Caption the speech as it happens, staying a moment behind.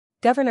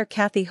Governor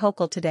Kathy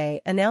Hochul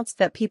today announced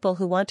that people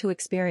who want to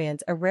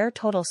experience a rare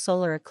total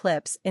solar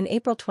eclipse in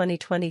April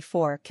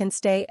 2024 can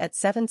stay at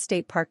 7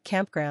 state park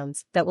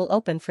campgrounds that will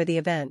open for the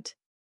event.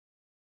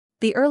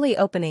 The early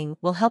opening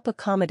will help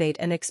accommodate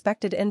an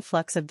expected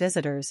influx of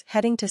visitors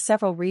heading to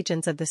several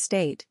regions of the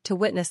state to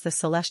witness the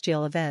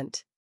celestial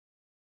event.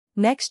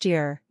 Next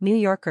year, New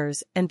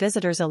Yorkers and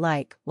visitors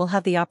alike will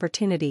have the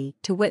opportunity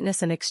to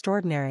witness an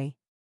extraordinary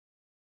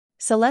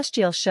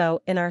celestial show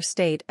in our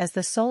state as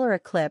the solar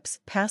eclipse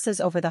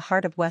passes over the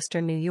heart of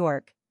western New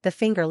York, the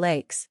Finger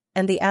Lakes,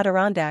 and the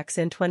Adirondacks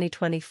in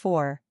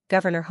 2024,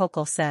 Governor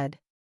Hochul said.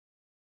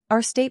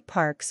 Our state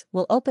parks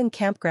will open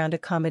campground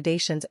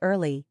accommodations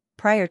early,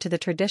 prior to the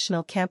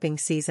traditional camping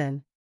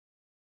season.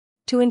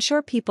 To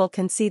ensure people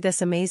can see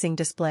this amazing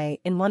display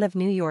in one of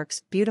New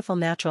York's beautiful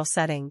natural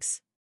settings.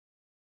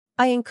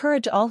 I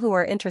encourage all who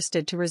are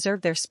interested to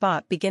reserve their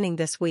spot beginning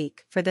this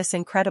week for this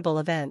incredible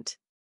event.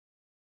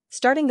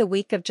 Starting the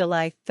week of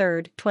July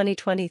 3,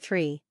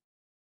 2023.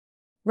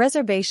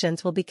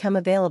 Reservations will become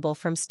available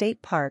from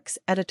state parks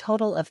at a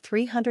total of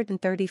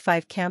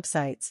 335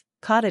 campsites,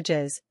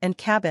 cottages, and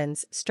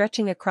cabins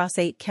stretching across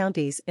 8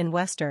 counties in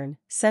western,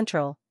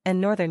 central, and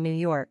northern New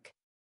York.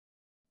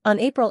 On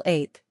April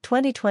 8,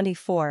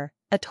 2024,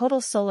 a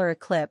total solar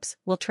eclipse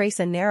will trace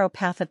a narrow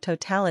path of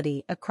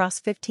totality across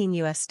 15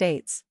 U.S.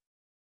 states,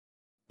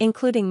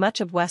 including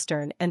much of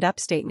western and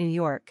upstate New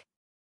York.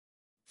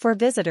 For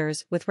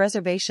visitors with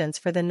reservations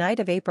for the night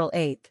of April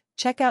 8,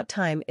 checkout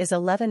time is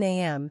 11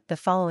 a.m. the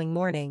following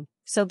morning,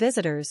 so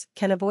visitors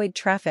can avoid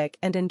traffic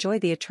and enjoy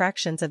the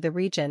attractions of the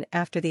region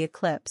after the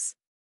eclipse.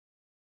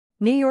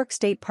 New York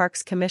State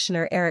Parks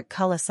Commissioner Eric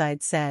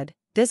Culliside said,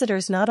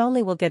 "Visitors not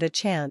only will get a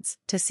chance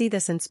to see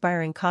this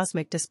inspiring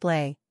cosmic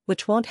display,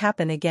 which won't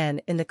happen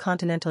again in the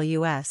continental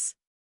U.S.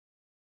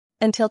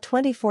 until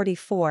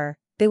 2044,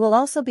 they will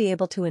also be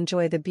able to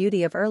enjoy the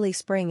beauty of early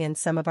spring in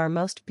some of our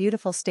most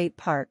beautiful state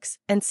parks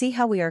and see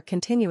how we are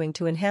continuing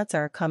to enhance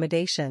our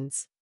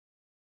accommodations."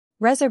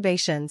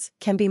 Reservations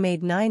can be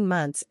made 9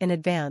 months in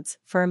advance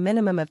for a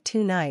minimum of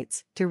 2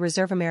 nights through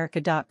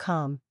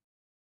ReserveAmerica.com.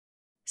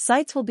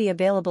 Sites will be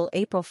available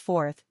April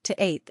 4th to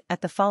 8th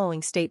at the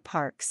following state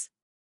parks.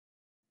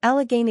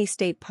 Allegheny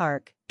State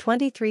Park,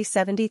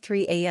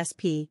 2373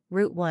 ASP,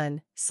 Route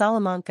 1,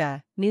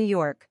 Salamanca, New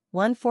York,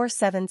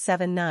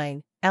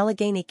 14779,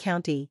 Allegheny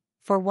County,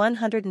 for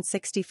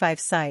 165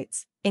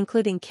 sites,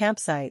 including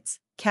campsites,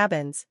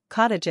 cabins,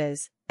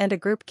 cottages, and a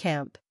group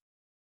camp.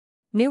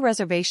 New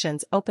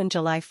reservations open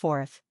July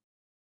 4th.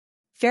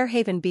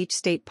 Fairhaven Beach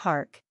State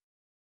Park,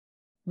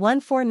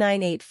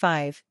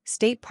 14985,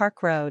 State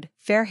Park Road,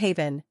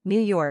 Fairhaven, New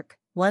York,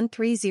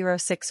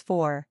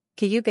 13064,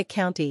 Cayuga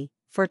County,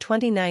 for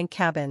 29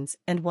 cabins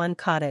and 1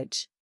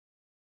 cottage.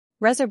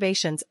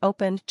 Reservations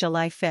opened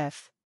July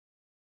 5th.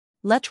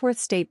 Letchworth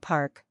State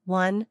Park,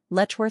 1,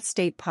 Letchworth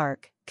State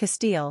Park,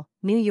 Castile,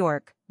 New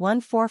York,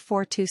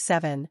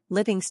 14427,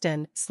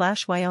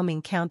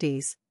 Livingston/Wyoming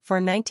counties, for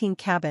 19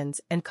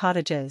 cabins and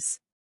cottages.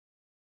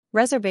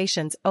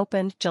 Reservations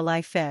opened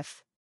July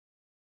 5th.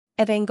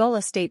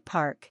 Evangola State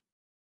Park,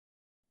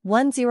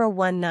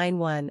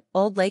 10191,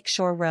 Old Lake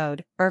Shore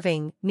Road,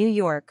 Irving, New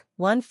York,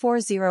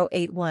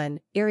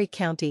 14081, Erie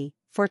County,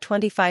 for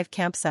 25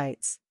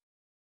 campsites.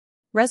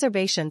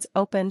 Reservations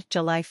opened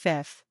July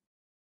 5th.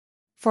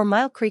 For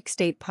Mile Creek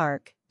State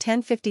Park,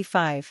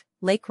 1055,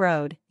 Lake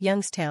Road,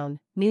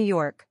 Youngstown, New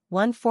York,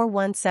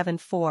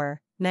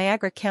 14174,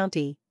 Niagara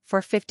County,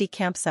 for 50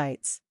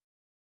 campsites.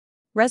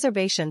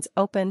 Reservations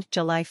opened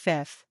July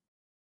 5th.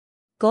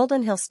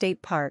 Golden Hill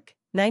State Park,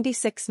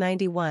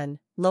 9691,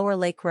 Lower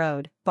Lake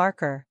Road,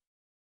 Barker,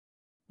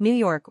 New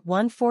York,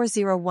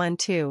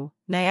 14012,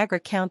 Niagara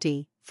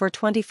County, for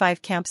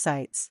 25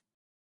 campsites.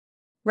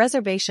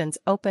 Reservations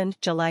opened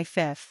July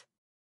 5th.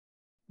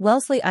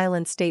 Wellesley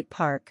Island State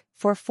Park,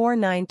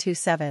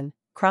 44927,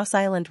 Cross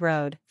Island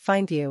Road,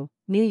 Fineview,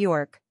 New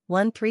York,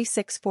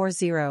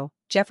 13640,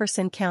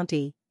 Jefferson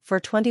County, for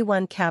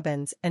 21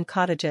 cabins and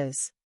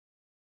cottages.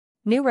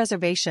 New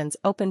reservations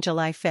open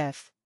July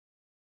 5th.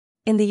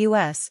 In the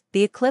U.S.,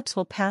 the eclipse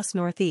will pass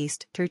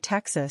northeast through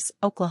Texas,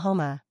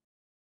 Oklahoma,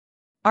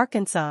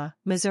 Arkansas,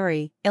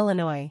 Missouri,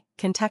 Illinois,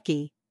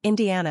 Kentucky,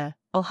 Indiana,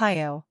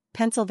 Ohio,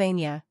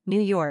 Pennsylvania, New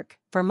York,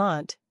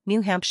 Vermont,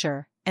 New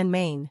Hampshire, and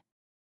Maine.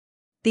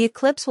 The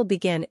eclipse will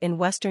begin in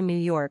western New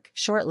York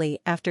shortly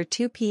after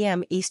 2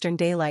 p.m. Eastern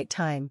Daylight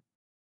Time.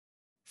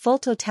 Full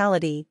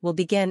totality will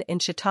begin in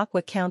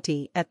Chautauqua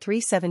County at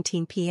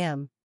 3:17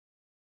 p.m.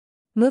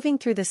 Moving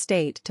through the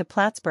state to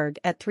Plattsburgh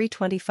at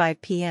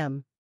 3:25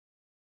 p.m.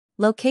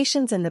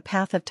 Locations in the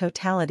path of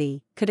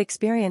totality could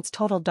experience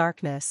total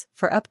darkness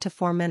for up to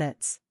 4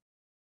 minutes.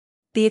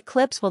 The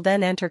eclipse will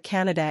then enter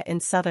Canada in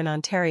southern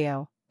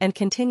Ontario, and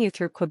continue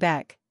through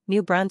Quebec,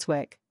 New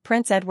Brunswick,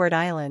 Prince Edward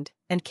Island,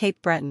 and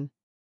Cape Breton.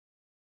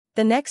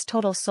 The next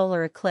total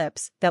solar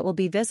eclipse that will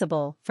be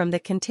visible from the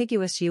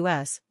contiguous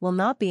U.S. will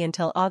not be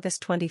until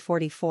August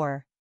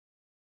 2044.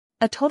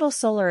 A total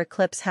solar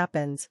eclipse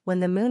happens when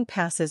the moon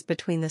passes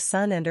between the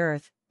sun and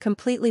Earth,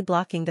 completely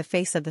blocking the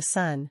face of the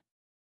sun.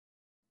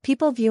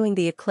 People viewing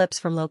the eclipse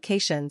from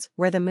locations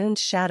where the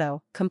moon's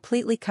shadow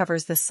completely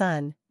covers the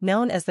sun,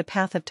 known as the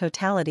path of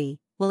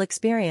totality, will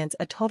experience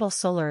a total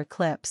solar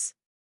eclipse.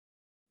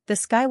 The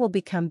sky will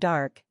become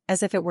dark,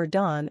 as if it were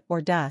dawn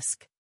or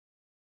dusk.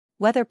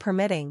 Weather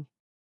permitting.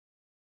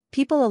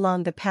 People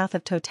along the path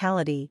of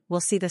totality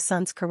will see the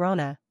sun's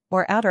corona,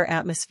 or outer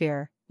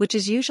atmosphere, which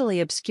is usually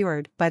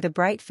obscured by the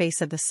bright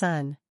face of the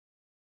sun.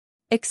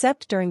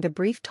 Except during the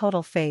brief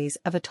total phase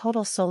of a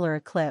total solar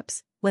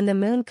eclipse, when the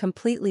moon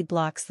completely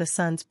blocks the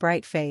sun's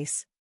bright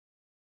face.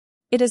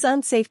 It is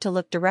unsafe to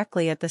look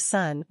directly at the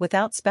sun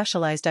without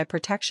specialized eye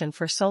protection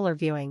for solar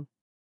viewing.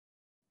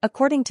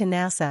 According to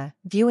NASA,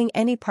 viewing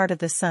any part of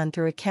the sun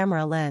through a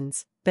camera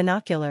lens,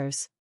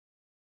 binoculars,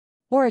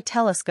 or a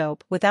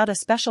telescope without a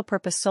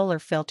special-purpose solar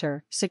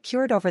filter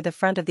secured over the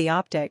front of the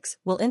optics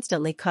will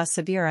instantly cause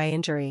severe eye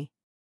injury.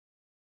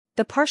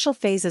 The partial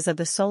phases of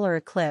the solar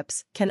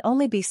eclipse can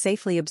only be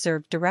safely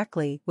observed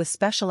directly with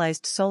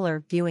specialized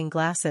solar viewing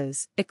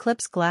glasses,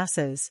 eclipse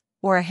glasses,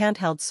 or a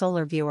handheld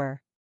solar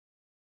viewer.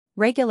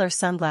 Regular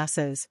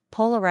sunglasses,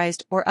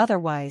 polarized or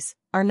otherwise,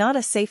 are not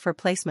a safe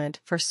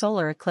replacement for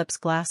solar eclipse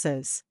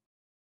glasses.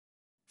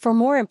 For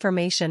more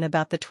information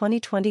about the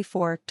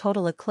 2024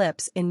 total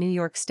eclipse in New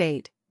York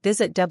State,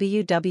 visit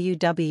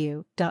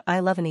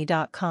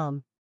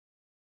www.ilovany.com.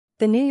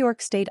 The New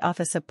York State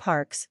Office of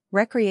Parks,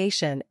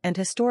 Recreation and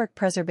Historic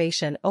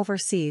Preservation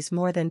oversees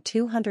more than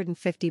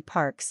 250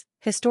 parks,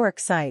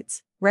 historic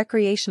sites,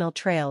 recreational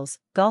trails,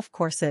 golf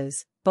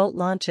courses, boat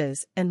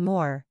launches, and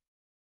more,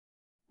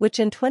 which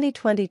in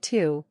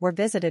 2022 were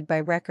visited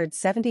by record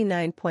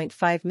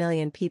 79.5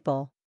 million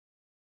people.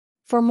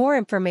 For more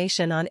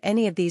information on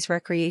any of these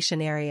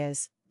recreation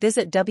areas,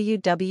 visit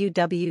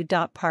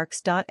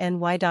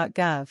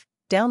www.parks.ny.gov.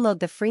 Download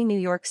the free New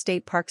York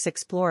State Parks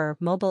Explorer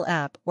mobile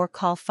app or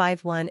call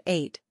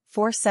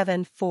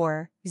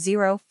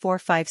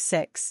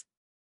 518-474-0456.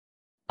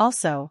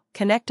 Also,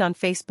 connect on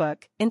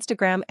Facebook,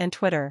 Instagram and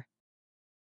Twitter.